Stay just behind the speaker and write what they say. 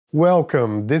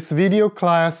Welcome. This video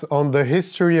class on the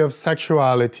history of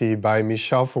sexuality by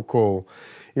Michel Foucault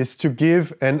is to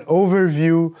give an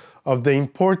overview of the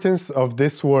importance of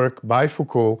this work by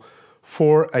Foucault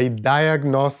for a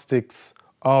diagnostics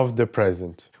of the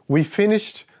present. We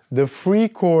finished the free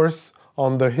course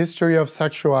on the history of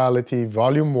sexuality,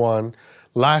 Volume 1,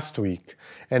 last week,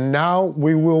 and now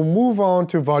we will move on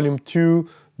to Volume 2,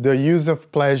 the use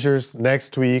of pleasures,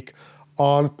 next week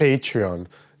on Patreon.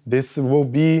 This will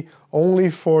be only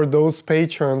for those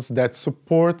patrons that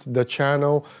support the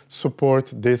channel,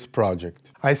 support this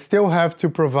project. I still have to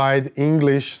provide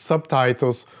English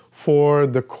subtitles for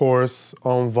the course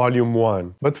on Volume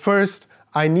 1. But first,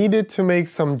 I needed to make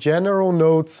some general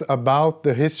notes about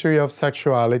the history of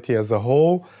sexuality as a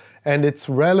whole and its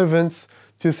relevance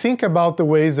to think about the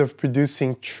ways of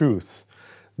producing truth,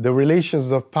 the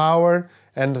relations of power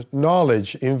and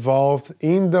knowledge involved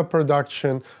in the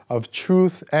production of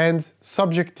truth and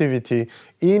subjectivity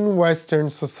in Western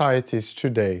societies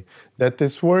today, that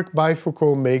this work by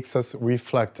Foucault makes us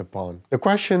reflect upon. The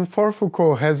question for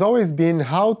Foucault has always been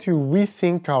how to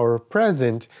rethink our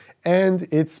present and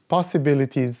its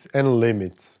possibilities and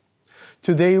limits.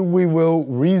 Today we will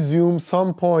resume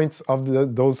some points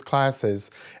of those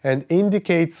classes and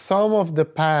indicate some of the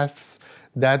paths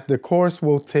that the course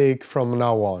will take from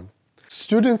now on.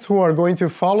 Students who are going to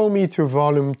follow me to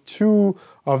Volume 2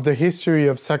 of the History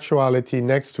of Sexuality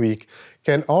next week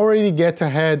can already get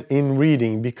ahead in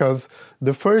reading because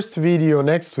the first video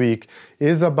next week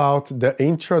is about the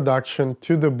introduction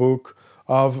to the book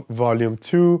of Volume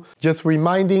 2. Just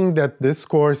reminding that this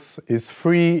course is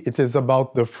free, it is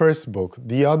about the first book.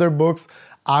 The other books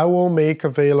I will make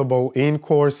available in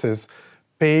courses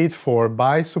paid for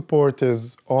by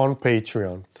supporters on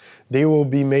Patreon. They will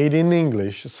be made in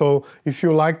English, so if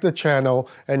you like the channel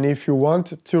and if you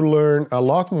want to learn a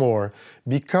lot more,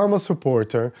 become a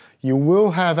supporter. You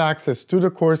will have access to the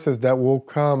courses that will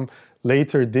come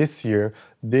later this year.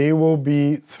 There will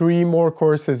be 3 more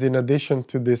courses in addition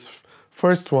to this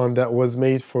first one that was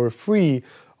made for free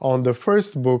on the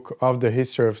first book of the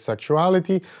History of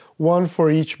Sexuality, one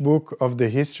for each book of the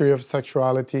History of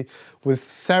Sexuality, with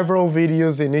several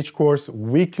videos in each course,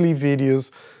 weekly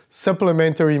videos,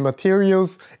 supplementary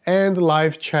materials, and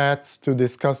live chats to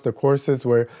discuss the courses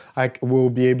where I will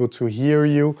be able to hear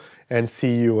you and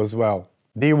see you as well.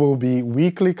 There will be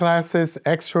weekly classes,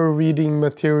 extra reading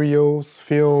materials,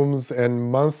 films,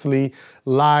 and monthly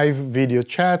live video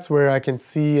chats where I can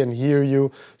see and hear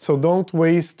you. So don't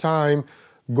waste time.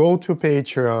 Go to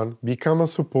Patreon, become a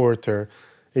supporter,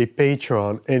 a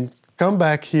patron, and come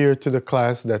back here to the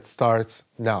class that starts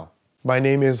now. My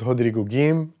name is Rodrigo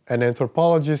Guim, an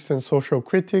anthropologist and social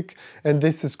critic, and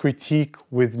this is Critique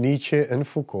with Nietzsche and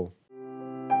Foucault.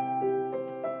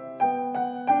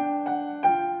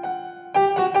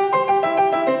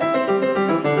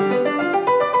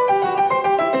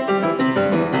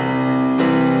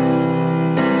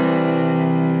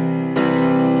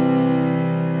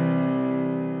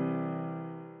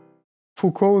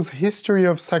 Foucault's History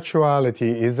of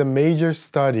Sexuality is a major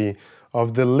study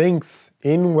of the links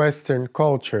in Western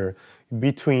culture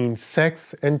between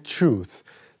sex and truth,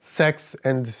 sex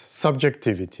and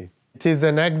subjectivity. It is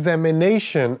an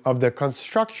examination of the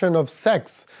construction of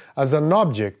sex as an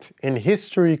object in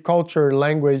history, culture,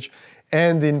 language,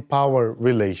 and in power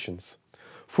relations.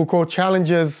 Foucault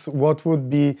challenges what would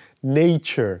be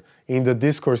nature in the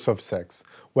discourse of sex,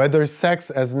 whether sex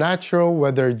as natural,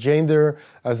 whether gender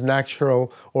as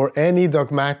natural, or any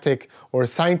dogmatic or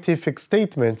scientific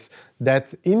statements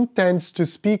that intends to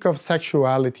speak of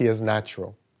sexuality as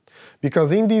natural.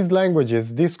 Because in these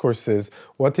languages, discourses,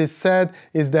 what is said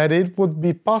is that it would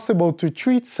be possible to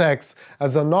treat sex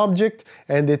as an object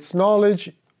and its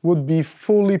knowledge would be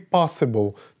fully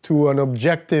possible to an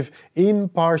objective,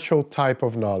 impartial type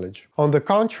of knowledge. On the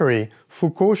contrary,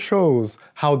 Foucault shows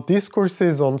how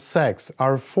discourses on sex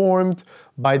are formed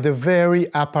by the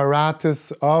very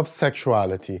apparatus of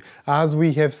sexuality, as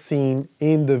we have seen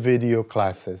in the video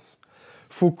classes.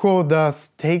 Foucault thus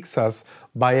takes us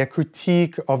by a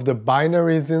critique of the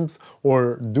binarisms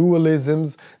or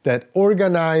dualisms that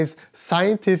organize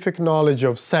scientific knowledge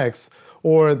of sex,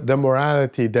 or the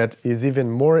morality that is even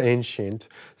more ancient,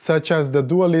 such as the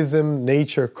dualism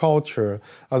nature-culture,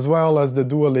 as well as the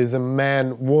dualism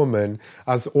man-woman,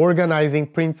 as organizing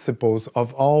principles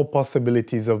of all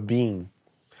possibilities of being.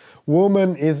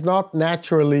 Woman is not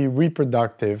naturally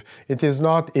reproductive. It is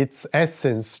not its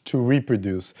essence to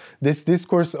reproduce. This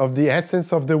discourse of the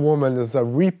essence of the woman as a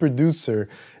reproducer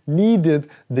needed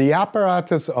the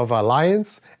apparatus of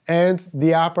alliance and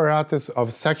the apparatus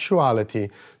of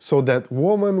sexuality, so that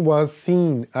woman was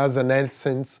seen as an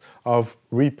essence of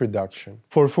reproduction.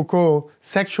 For Foucault,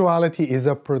 sexuality is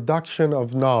a production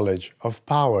of knowledge, of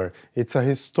power. It's a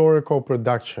historical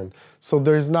production. So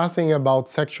there's nothing about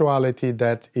sexuality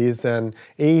that is an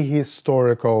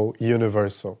ahistorical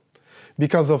universal.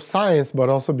 Because of science, but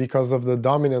also because of the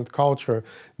dominant culture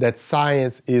that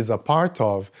science is a part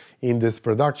of in this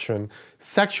production,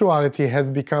 sexuality has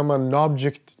become an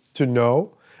object to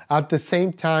know at the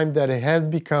same time that it has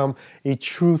become a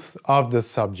truth of the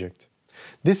subject.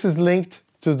 This is linked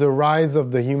to the rise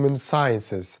of the human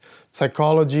sciences,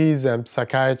 psychologies and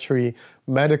psychiatry,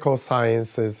 medical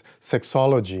sciences,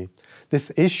 sexology.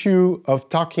 This issue of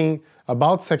talking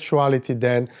about sexuality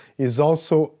then is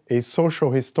also a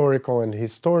social, historical, and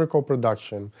historical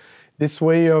production. This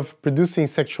way of producing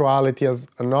sexuality as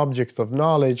an object of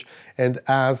knowledge and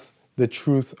as the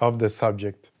truth of the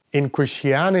subject. In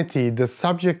Christianity, the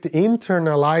subject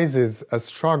internalizes a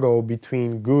struggle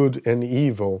between good and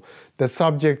evil. The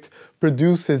subject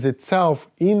produces itself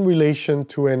in relation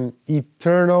to an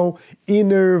eternal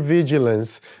inner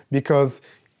vigilance because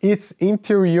its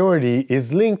interiority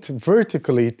is linked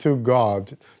vertically to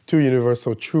God, to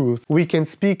universal truth. We can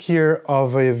speak here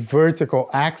of a vertical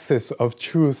axis of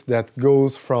truth that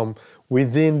goes from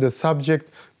within the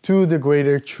subject to the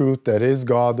greater truth that is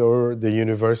God or the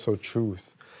universal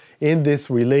truth. In this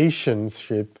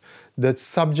relationship, the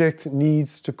subject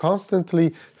needs to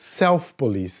constantly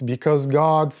self-police because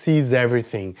God sees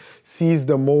everything, sees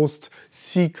the most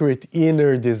secret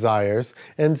inner desires,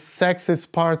 and sex is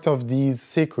part of these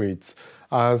secrets,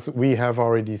 as we have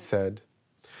already said.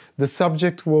 The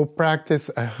subject will practice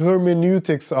a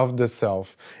hermeneutics of the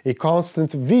self, a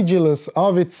constant vigilance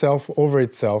of itself over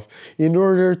itself, in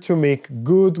order to make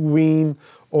good win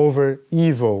over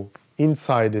evil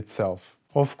inside itself.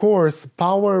 Of course,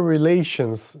 power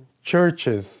relations,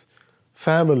 churches,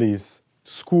 families,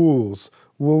 schools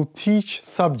will teach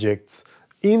subjects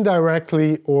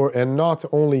indirectly and not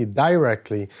only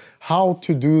directly how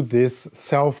to do this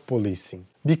self-policing.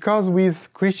 Because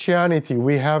with Christianity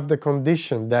we have the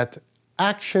condition that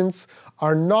actions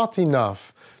are not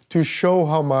enough to show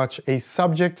how much a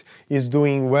subject is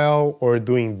doing well or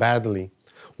doing badly.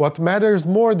 What matters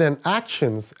more than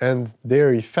actions and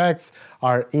their effects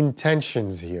are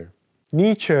intentions here.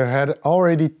 Nietzsche had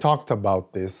already talked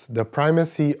about this, the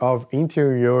primacy of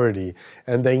interiority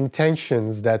and the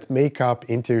intentions that make up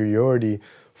interiority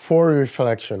for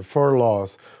reflection, for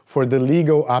laws, for the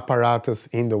legal apparatus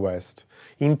in the West.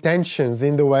 Intentions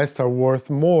in the West are worth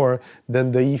more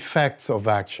than the effects of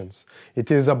actions. It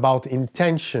is about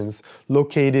intentions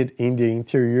located in the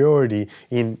interiority,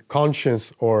 in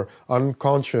conscious or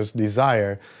unconscious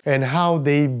desire, and how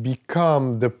they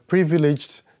become the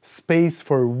privileged space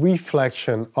for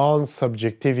reflection on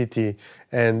subjectivity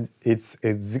and its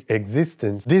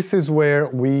existence. This is where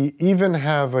we even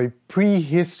have a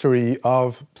prehistory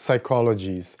of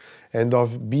psychologies and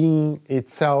of being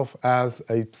itself as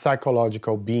a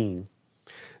psychological being.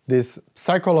 This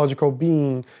psychological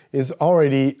being is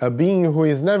already a being who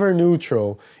is never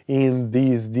neutral in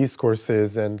these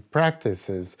discourses and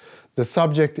practices. The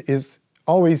subject is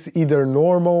always either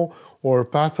normal or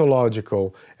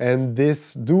pathological, and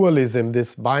this dualism,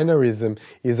 this binarism,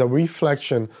 is a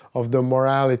reflection of the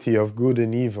morality of good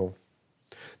and evil.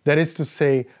 That is to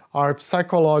say, our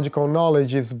psychological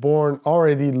knowledge is born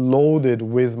already loaded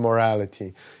with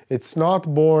morality. It's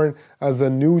not born as a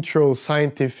neutral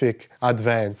scientific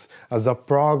advance, as a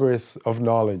progress of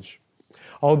knowledge.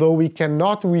 Although we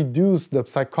cannot reduce the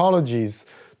psychologies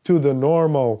to the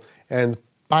normal and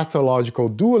pathological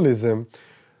dualism,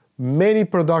 many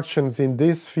productions in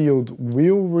this field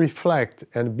will reflect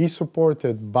and be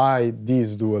supported by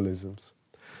these dualisms.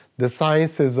 The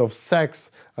sciences of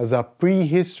sex as a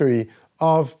prehistory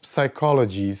of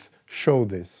psychologies show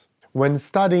this. When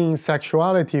studying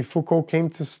sexuality, Foucault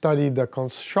came to study the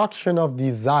construction of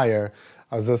desire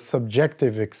as a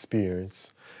subjective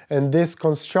experience. And this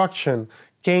construction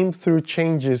came through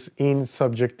changes in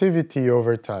subjectivity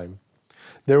over time.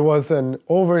 There was an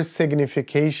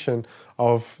over-signification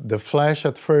of the flesh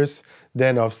at first,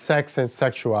 then of sex and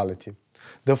sexuality.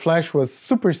 The flesh was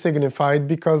super-signified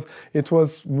because it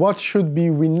was what should be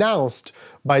renounced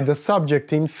by the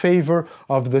subject in favor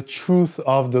of the truth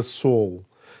of the soul.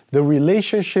 The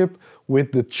relationship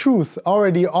with the truth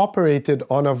already operated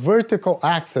on a vertical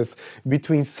axis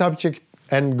between subject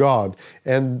and God,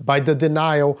 and by the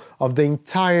denial of the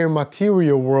entire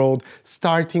material world,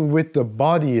 starting with the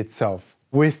body itself.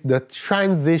 With the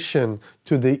transition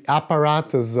to the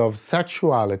apparatus of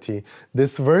sexuality,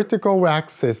 this vertical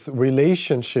axis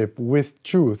relationship with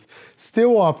truth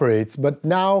still operates, but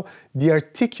now the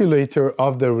articulator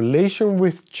of the relation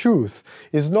with truth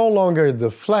is no longer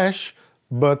the flesh,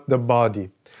 but the body.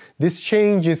 This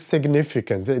change is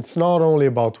significant. It's not only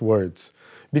about words.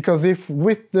 Because if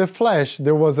with the flesh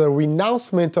there was a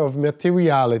renouncement of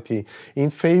materiality in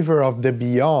favor of the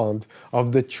beyond,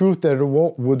 of the truth that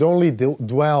would only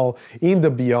dwell in the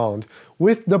beyond,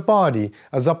 with the body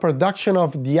as a production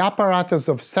of the apparatus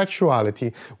of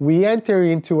sexuality, we enter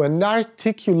into an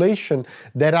articulation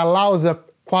that allows a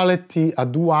quality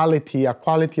of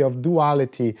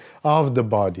duality of the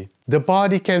body. The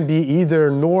body can be either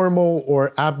normal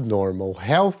or abnormal,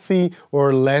 healthy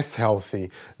or less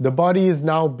healthy. The body is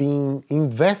now being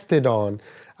invested on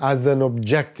as an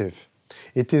objective.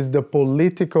 It is the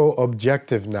political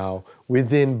objective now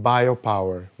within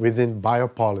biopower, within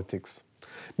biopolitics.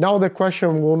 Now the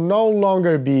question will no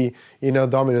longer be, in a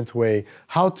dominant way,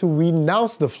 how to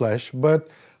renounce the flesh, but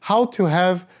how to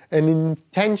have an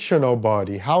intentional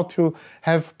body, how to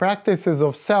have practices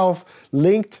of self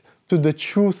linked to the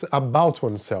truth about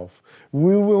oneself.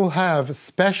 We will have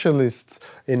specialists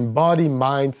in body,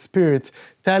 mind, spirit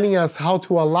telling us how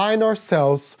to align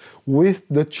ourselves with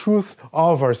the truth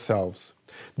of ourselves.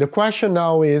 The question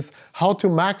now is how to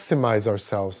maximize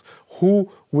ourselves, who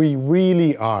we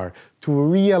really are, to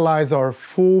realize our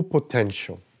full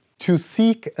potential. To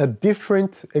seek a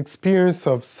different experience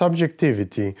of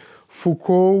subjectivity,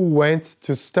 Foucault went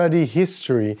to study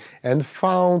history and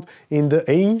found in the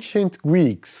ancient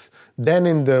Greeks, then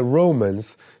in the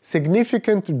Romans,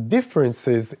 significant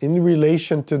differences in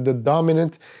relation to the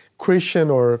dominant Christian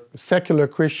or secular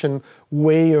Christian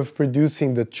way of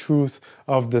producing the truth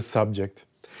of the subject.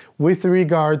 With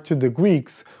regard to the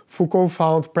Greeks, Foucault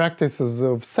found practices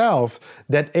of self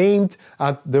that aimed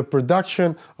at the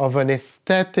production of an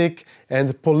aesthetic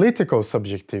and political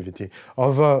subjectivity,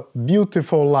 of a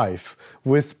beautiful life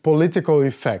with political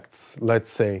effects, let's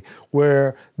say,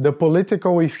 where the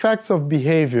political effects of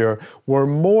behavior were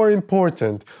more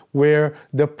important, where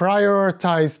the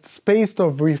prioritized space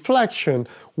of reflection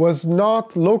was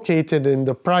not located in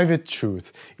the private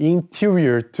truth,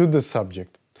 interior to the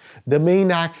subject. The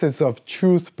main axis of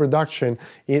truth production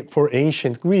for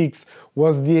ancient Greeks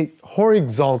was the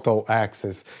horizontal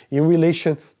axis in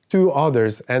relation to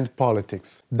others and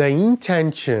politics. The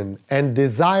intention and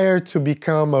desire to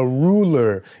become a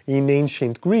ruler in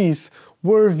ancient Greece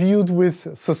were viewed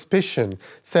with suspicion,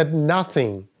 said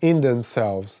nothing in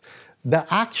themselves. The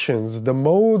actions, the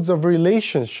modes of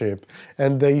relationship,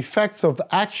 and the effects of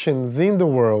actions in the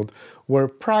world were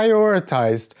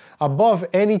prioritized above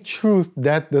any truth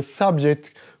that the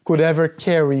subject could ever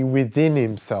carry within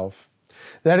himself.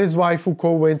 That is why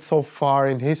Foucault went so far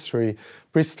in history,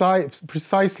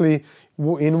 precisely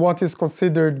in what is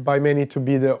considered by many to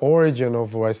be the origin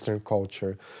of Western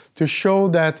culture, to show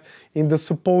that in the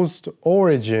supposed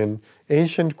origin,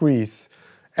 ancient Greece,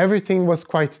 everything was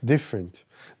quite different.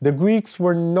 The Greeks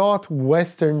were not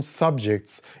Western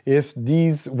subjects, if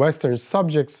these Western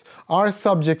subjects are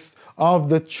subjects of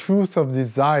the truth of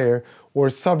desire,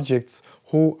 or subjects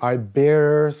who are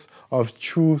bearers of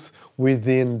truth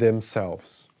within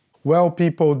themselves. Well,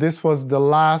 people, this was the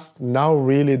last, now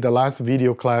really the last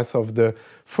video class of the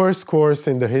first course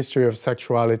in the History of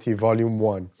Sexuality, Volume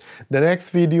 1. The next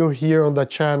video here on the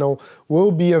channel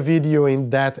will be a video in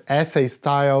that essay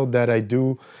style that I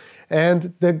do.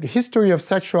 And the History of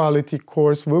Sexuality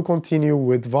course will continue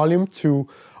with Volume 2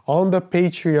 on the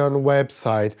Patreon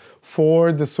website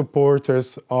for the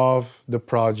supporters of the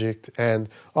project and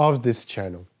of this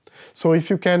channel. So if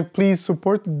you can, please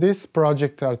support this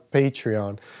project at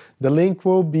Patreon. The link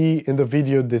will be in the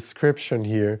video description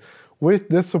here. With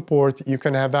this support, you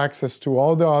can have access to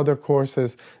all the other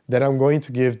courses that I'm going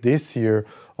to give this year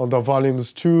on the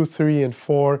volumes 2, 3, and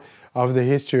 4 of the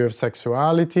History of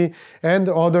Sexuality, and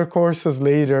other courses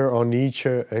later on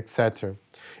Nietzsche, etc.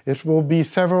 It will be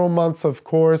several months of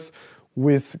course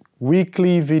with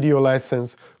weekly video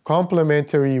lessons,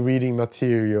 complementary reading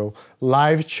material,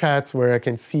 live chats where I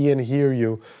can see and hear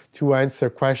you to answer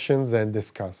questions and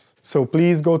discuss. So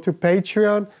please go to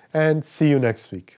Patreon and see you next week.